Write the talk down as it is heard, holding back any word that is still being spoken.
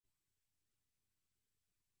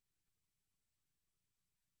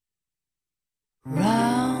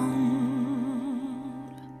Round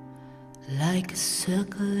like a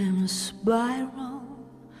circle in a spiral,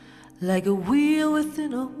 like a wheel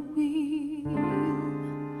within a wheel,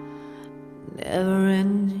 never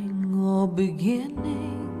ending or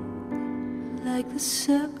beginning, like the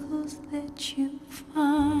circles that you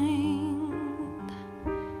find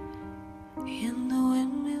in the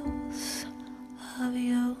windmills of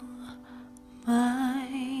your mind.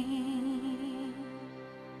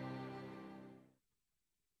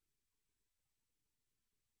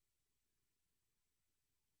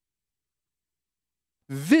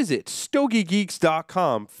 Visit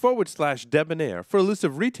StogieGeeks.com/Debonaire for a list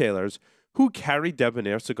of retailers who carry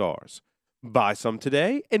Debonaire cigars. Buy some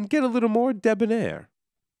today and get a little more Debonaire.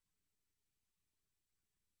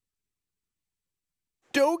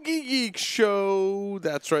 Stogie Geeks Show.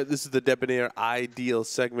 That's right. This is the Debonaire Ideal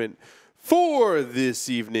segment for this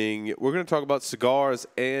evening. We're going to talk about cigars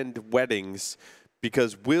and weddings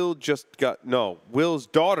because Will's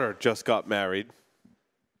daughter just got married.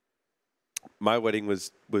 My wedding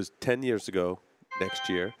was 10 years ago next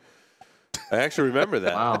year. I actually remember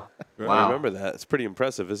that. Wow. I remember that. It's pretty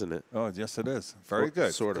impressive, isn't it? Oh, yes, it is. Very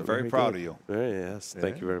good. Sort of. Very proud of you. Yes. Yeah.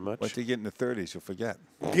 Thank you very much. Once you get in the 30s, you'll forget.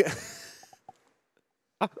 Yeah.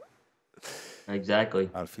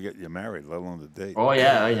 Exactly. I'll forget you're married, let alone the date. Oh,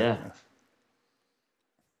 yeah, yeah.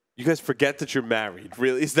 You guys forget that you're married.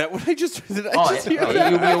 Really? Is that what I just did?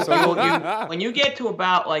 When you get to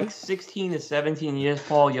about like 16 to 17 years,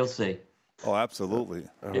 Paul, you'll see. Oh, absolutely.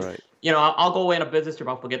 All right. You know, I'll go away on a business trip.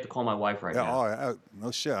 I'll forget to call my wife right now. Oh, no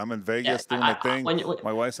shit. I'm in Vegas doing my thing.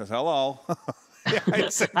 My wife says, hello. I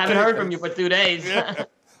haven't heard from you for 2 days. Yeah.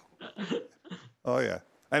 Oh, yeah.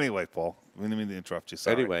 Anyway, Paul, we didn't mean to interrupt you.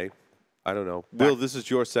 Sorry. Anyway, I don't know. Will, this is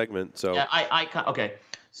your segment, so. Yeah, okay.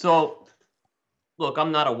 So, look,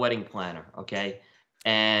 I'm not a wedding planner, okay?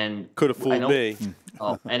 And could have fooled me.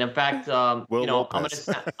 Oh, and in fact, I'm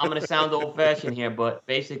gonna sound old-fashioned here, but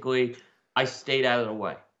basically, I stayed out of the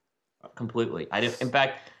way completely. I didn't. In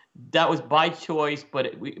fact, that was by choice, but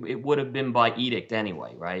it would have been by edict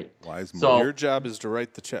anyway, right? Wise move. So your job is to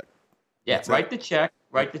write the check. Yeah, write the check.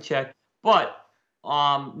 But no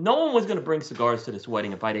one was going to bring cigars to this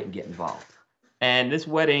wedding if I didn't get involved. And this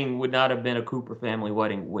wedding would not have been a Cooper family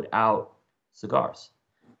wedding without cigars.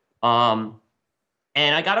 And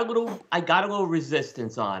I got a little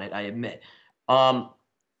resistance on it, I admit.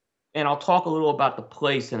 And I'll talk a little about the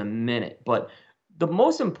place in a minute. But the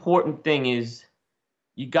most important thing is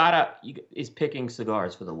is picking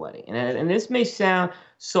cigars for the wedding. And this may sound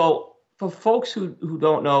so. For folks who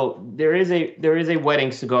don't know, there is a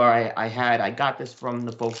wedding cigar I got this from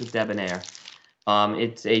the folks at Debonaire.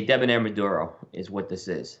 It's a Debonaire Maduro is what this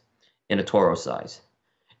is, in a Toro size.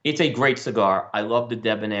 It's a great cigar. I love the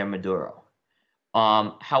Debonaire Maduro.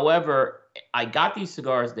 However, I got these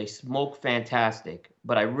cigars. They smoke fantastic,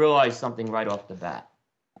 but I realized something right off the bat.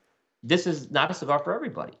 This is not a cigar for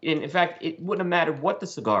everybody. In fact, it wouldn't have mattered what the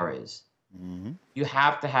cigar is. Mm-hmm. You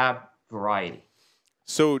have to have variety.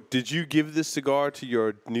 So did you give this cigar to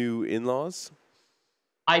your new in-laws?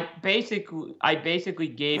 I basically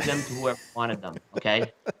gave them to whoever wanted them.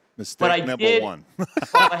 Okay. Mistake number one.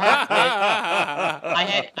 I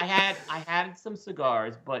had some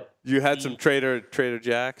cigars, but you had some Trader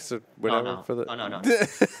Jack's or whatever no.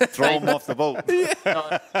 Throw them off the boat.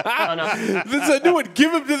 No. This is a new one.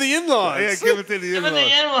 Give them to the in-laws. Yeah, give it to the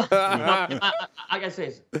in-laws. I gotta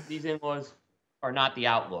say, these in-laws are not the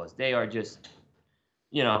outlaws. They are just,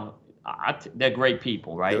 they're great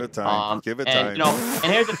people, right? Give it time. Give it time.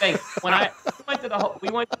 And here's the thing: when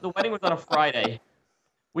the wedding was on a Friday.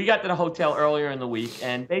 We got to the hotel earlier in the week,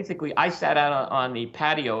 and basically I sat out on the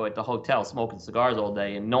patio at the hotel smoking cigars all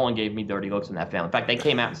day, and no one gave me dirty looks in that family. In fact, they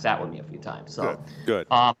came out and sat with me a few times. So good.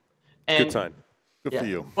 Good time. Good for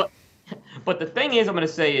you. But the thing is, I'm going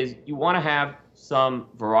to say is you want to have some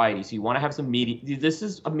variety. So you want to have some medium. This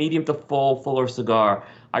is a medium to fuller cigar.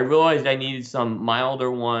 I realized I needed some milder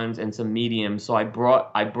ones and some mediums, so I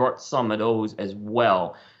brought some of those as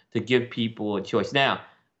well to give people a choice. Now,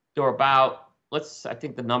 there were about I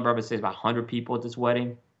think the number I would say is about 100 people at this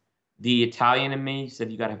wedding. The Italian in me said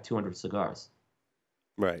you got to have 200 cigars.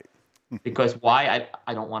 Right. Because why?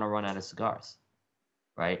 I don't want to run out of cigars.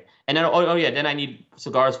 Right. And then, then I need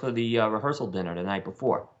cigars for the rehearsal dinner the night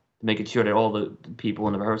before, to make sure that all the people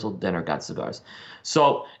in the rehearsal dinner got cigars.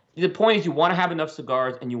 So the point is you want to have enough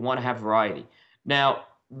cigars and you want to have variety. Now,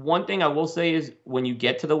 one thing I will say is when you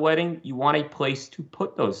get to the wedding, you want a place to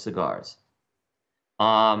put those cigars.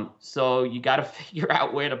 So you got to figure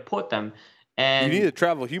out where to put them. And you need a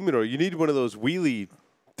travel humidor. You need one of those wheelie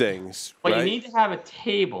things. But right? you need to have a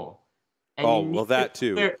table. And that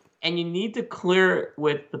too. And you need to clear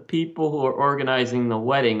with the people who are organizing the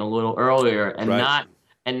wedding a little earlier,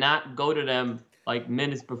 and not go to them like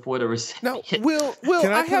minutes before the reception. No, Will,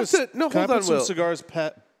 Can I have to. No, can hold I on, put some Will. cigars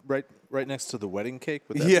right next to the wedding cake?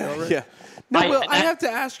 Would that be all right? Yeah. No, Will, I have to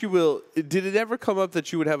ask you, Will, did it ever come up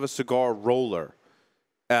that you would have a cigar roller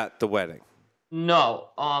at the wedding? No.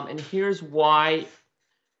 And here's why.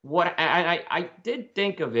 What I did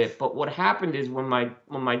think of it, but what happened is when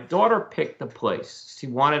my daughter picked the place, she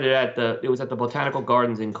wanted it it was at the Botanical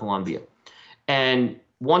Gardens in Columbia, and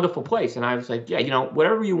wonderful place. And I was like, yeah,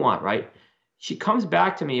 whatever you want, right? She comes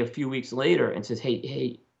back to me a few weeks later and says,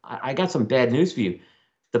 hey, I got some bad news for you.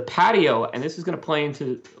 The patio, and this is going to play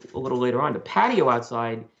into a little later on, the patio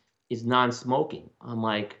outside is non-smoking. I'm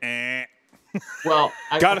like, well,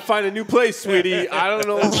 got to find a new place, sweetie. I don't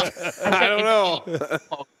know. I don't know.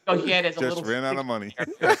 Oh, yeah, there's a Just little ran out of money.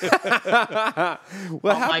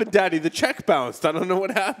 What happened, Daddy? The check bounced. I don't know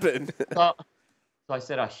what happened. So I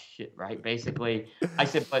said, oh, shit, right? Basically, I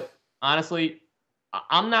said, but honestly,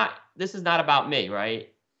 I'm not, this is not about me,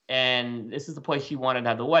 right? And this is the place she wanted to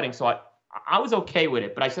have the wedding. So I was okay with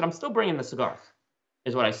it, but I said, I'm still bringing the cigars,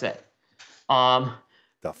 is what I said.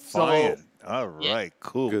 Defiant. All right,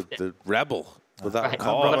 cool. Good, the rebel without Right.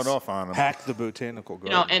 cause. Rubbing off on him. Hack the botanical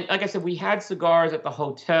garden. And like I said, we had cigars at the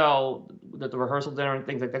hotel, at the rehearsal dinner and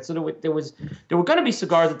things like that. So there were going to be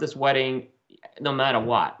cigars at this wedding, no matter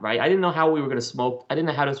what, right? I didn't know how we were going to smoke. I didn't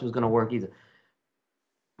know how this was going to work either.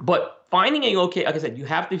 But finding a location, like I said, you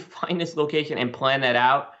have to find this location and plan that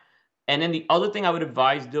out. And then the other thing I would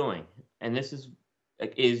advise doing, and this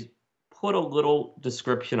is put a little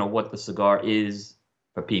description of what the cigar is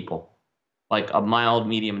for people. Like a mild,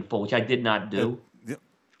 medium, and full, which I did not do.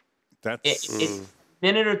 That's It's a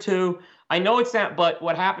minute or two. I know it's that, but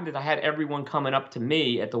what happened is I had everyone coming up to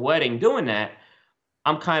me at the wedding doing that.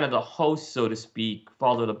 I'm kind of the host, so to speak,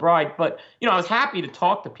 father of the bride. But, I was happy to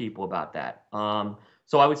talk to people about that.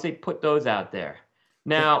 So I would say put those out there.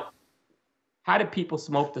 Now, how did people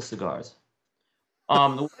smoke the cigars?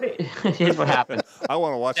 Here's what happened. I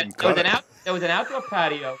want to watch him cut it. There was an outdoor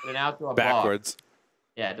patio with an outdoor Backwards. bar.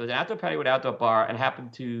 Yeah, there was an outdoor patio with an outdoor bar, and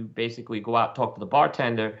happened to basically go out, talk to the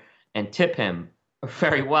bartender, and tip him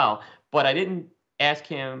very well. But I didn't ask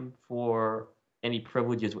him for any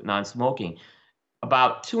privileges with non-smoking.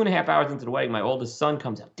 About 2.5 hours into the wedding, my oldest son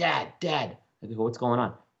comes out. Dad. I go, what's going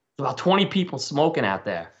on? There's about 20 people smoking out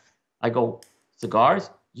there. I go, cigars?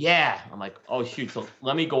 Yeah. I'm like, oh, shoot. So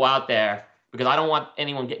let me go out there because I don't want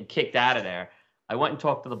anyone getting kicked out of there. I went and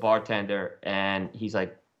talked to the bartender, and he's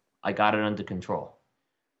like, I got it under control.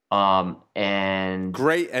 And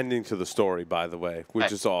Great ending to the story, by the way,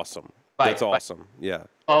 which is awesome. That's awesome. Yeah.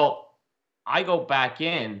 Oh, I go back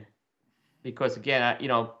in because again,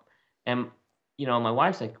 my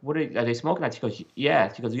wife's like, "What are they smoking at?" She goes,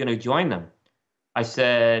 "Yeah." She goes, "You're gonna join them?" I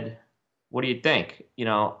said, "What do you think?"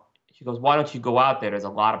 She goes, "Why don't you go out there? There's a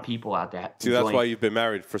lot of people out there." See, that's why you've been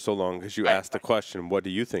married for so long, because you asked the question, "What do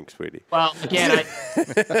you think, sweetie?" Well, again,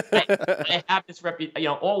 I have this reputation.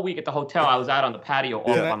 All week at the hotel, I was out on the patio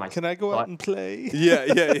all by myself. Can I go out and play? Yeah.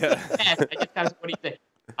 Yes, I just kind of, what do you think?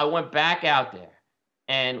 I went back out there,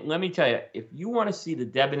 and let me tell you, if you want to see the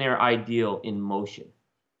Debonaire Ideal in motion,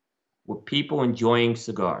 with people enjoying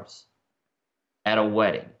cigars at a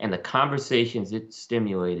wedding and the conversations it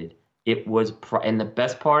stimulated, it was. And the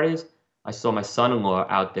best part is, I saw my son-in-law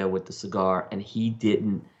out there with the cigar, and he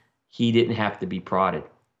didn't have to be prodded.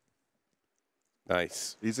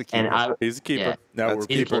 Nice. He's a keeper. He's a keeper. Yeah. Now were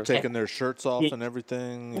people keeper. taking their shirts off and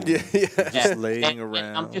everything? And Yeah. just laying And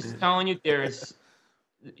around. I'm just telling you, there's,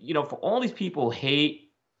 for all these people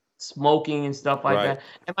hate smoking and stuff like that.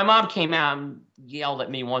 And my mom came out and yelled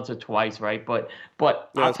at me once or twice, right? But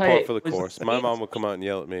That's part for the course. My mom would come out and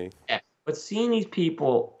yell at me. Yeah. But seeing these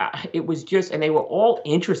people, it was just, and they were all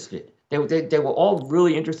interested. They were all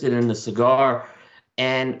really interested in the cigar,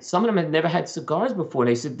 and some of them had never had cigars before.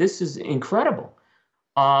 They said, "This is incredible."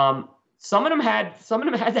 Some of them had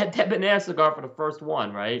that Debonaire cigar for the first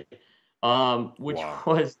one, right? Which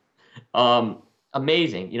was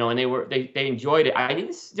amazing, and they enjoyed it. I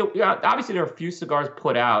didn't. Obviously, there were a few cigars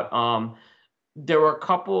put out. There were a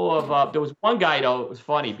couple of. There was one guy though. It was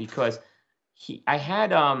funny because I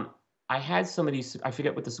had some of these. I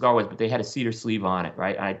forget what the cigar was, but they had a cedar sleeve on it,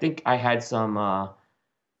 right? And I think I had some.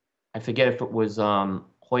 I forget if it was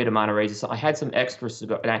Hoya de Monterey or something. I had some extra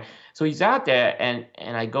cigar, so he's out there, and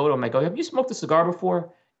I go to him. I go, "Have you smoked a cigar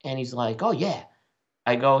before?" And he's like, "Oh yeah."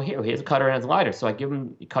 I go, here's a cutter and a lighter. So I give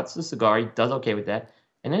him. He cuts the cigar. He does okay with that.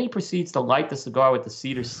 And then he proceeds to light the cigar with the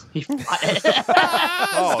cedar leaf.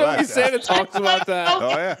 Stogie Santa talks about that. Oh,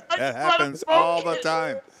 yeah. That happens all the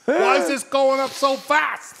time. Why is this going up so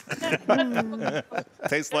fast?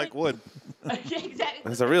 Tastes like wood. Exactly.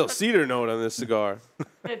 There's a real cedar note on this cigar.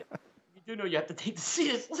 You do know you have to take the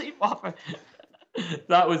cedar leaf off.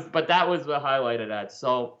 That was the highlight of that.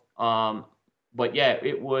 So, but yeah,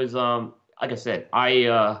 it was like I said,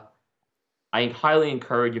 I highly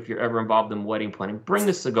encourage, if you're ever involved in wedding planning, bring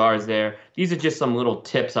the cigars there. These are just some little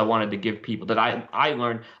tips I wanted to give people that I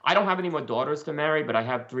learned. I don't have any more daughters to marry, but I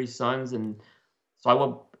have 3 sons, and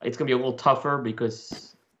so it's going to be a little tougher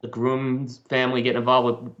because the groom's family getting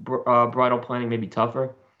involved with bridal planning may be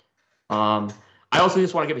tougher. I also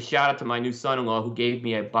just want to give a shout out to my new son-in-law who gave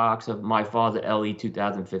me a box of my father's LE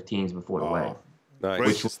 2015s before the wedding. Nice.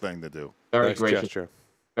 Gracious thing to do. Very Nice gracious. gesture.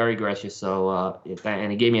 Very gracious. So,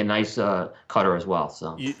 and he gave me a nice cutter as well.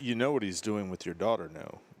 So You know what he's doing with your daughter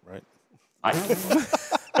now, right?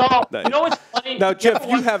 So, you know what's funny? Now, Jeff,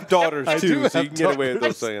 you have daughters too, so you can get daughters. away with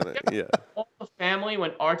those saying it. Yeah. All the family,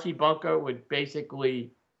 when Archie Bunker would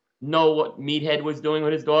basically know what Meathead was doing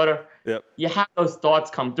with his daughter, Yep. you have those thoughts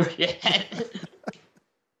come through your head.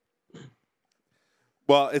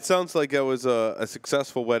 Well, it sounds like it was a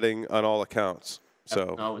successful wedding on all accounts.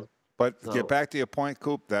 So No, it was- But So- get back to your point,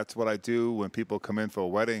 Coop. That's what I do when people come in for a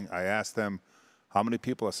wedding. I ask them how many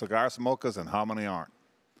people are cigar smokers and how many aren't.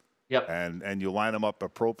 Yep. And you line them up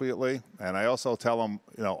appropriately. And I also tell them,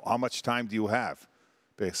 how much time do you have?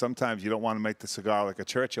 Because sometimes you don't want to make the cigar like a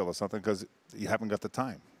Churchill or something because you haven't got the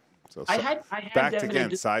time. So I had back Debonaire again,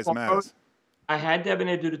 do size Toros. matters. I had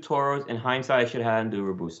Debonaire do the Toros. In hindsight, I should have had him do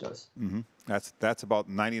Robustos. That's about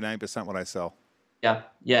 99% what I sell. Yeah,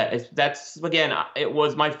 that's again. It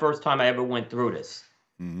was my first time I ever went through this.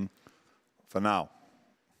 For now.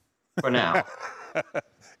 For now,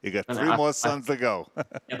 You got And 3 more sons to go.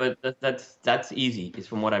 yeah, but that's easy. Is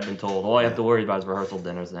from what I've been told. All I have to worry about is rehearsal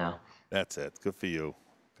dinners now. That's it. Good for you.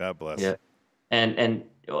 God bless. Yeah, and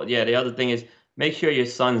the other thing is make sure your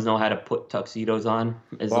sons know how to put tuxedos on.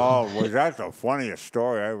 Oh, well, that's the funniest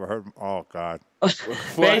story I ever heard. Oh, God.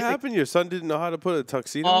 what happened? Your son didn't know how to put a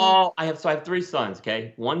tuxedo on? Oh, I have 3 sons.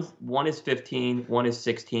 Okay, one is 15, one is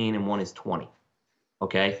 16, and one is 20.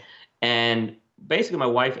 Okay, and basically my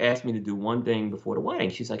wife asked me to do one thing before the wedding.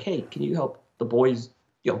 She's like, "Hey, can you help the boys,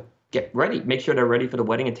 get ready, make sure they're ready for the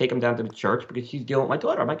wedding, and take them down to the church because she's dealing with my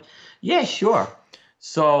daughter." I'm like, "Yeah, sure."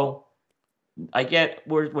 So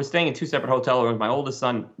we're staying in 2 separate hotel rooms. My oldest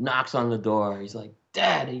son knocks on the door. He's like,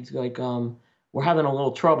 "Dad," he's like, "we're having a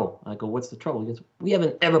little trouble." I go, "What's the trouble?" He goes, "We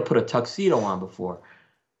haven't ever put a tuxedo on before."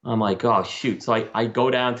 I'm like, "Oh, shoot." So I go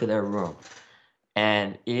down to their room,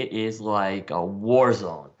 and it is like a war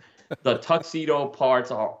zone. The tuxedo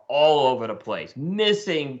parts are all over the place.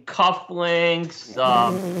 Missing cufflinks.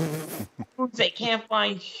 They can't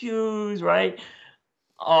find shoes, right?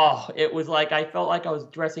 Oh, it was like I felt like I was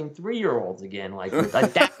dressing 3-year-olds again, like a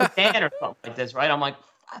Dapper Dan or something like this, right? I'm like,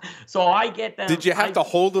 so I get them. Did you have to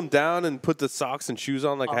hold them down and put the socks and shoes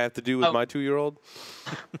on like I have to do with my 2-year-old?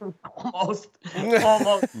 Almost.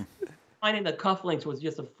 Finding the cufflinks was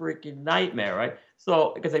just a freaking nightmare, right?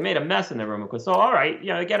 So, because they made a mess in the room, of course. So, all right,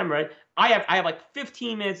 get them ready. I have like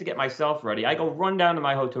 15 minutes to get myself ready. I go run down to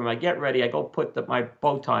my hotel room. I get ready. I go put my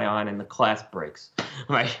bow tie on, and the clasp breaks,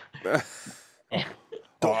 right?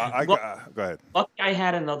 Go ahead. Lucky I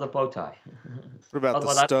had another bow tie. What about the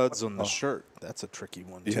Otherwise, I- studs on the shirt? That's a tricky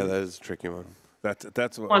one, too. Yeah, that is a tricky one.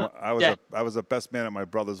 That's what One- I was. yeah. I was the best man at my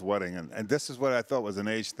brother's wedding, and this is what I thought was an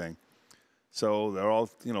age thing. So they're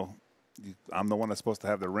all, I'm the one that's supposed to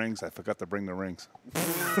have the rings. I forgot to bring the rings.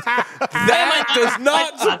 That does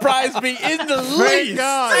not surprise me in the Thank least.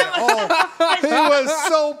 God! Oh, he was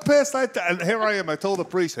so pissed. And here I am. I told the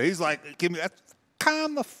priest. He's like, "Give me that.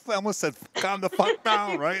 Calm the." I almost said, "Calm the fuck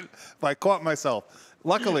down," right? But I caught myself.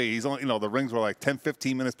 Luckily, he's only, the rings were like 10,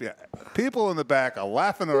 15 minutes behind. People in the back are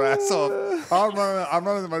laughing their ass off. I'm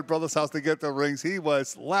running to my brother's house to get the rings. He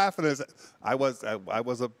was laughing. I was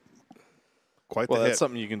quite the Well, that's hit.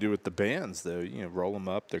 something you can do with the bands, though. Roll them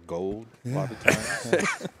up. They're gold a lot of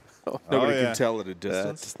times. Nobody yeah. can tell at a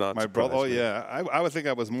distance. That's not My brother. Oh surprise me. yeah, I would think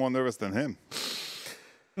I was more nervous than him.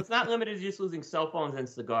 It's not limited to just losing cell phones and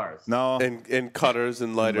cigars. No, And cutters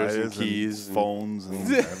and lighters and keys. and phones,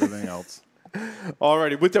 and everything else.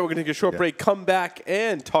 Alrighty, with that, we're going to take a short break, come back,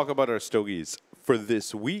 and talk about our stogies for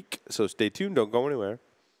this week. So stay tuned. Don't go anywhere.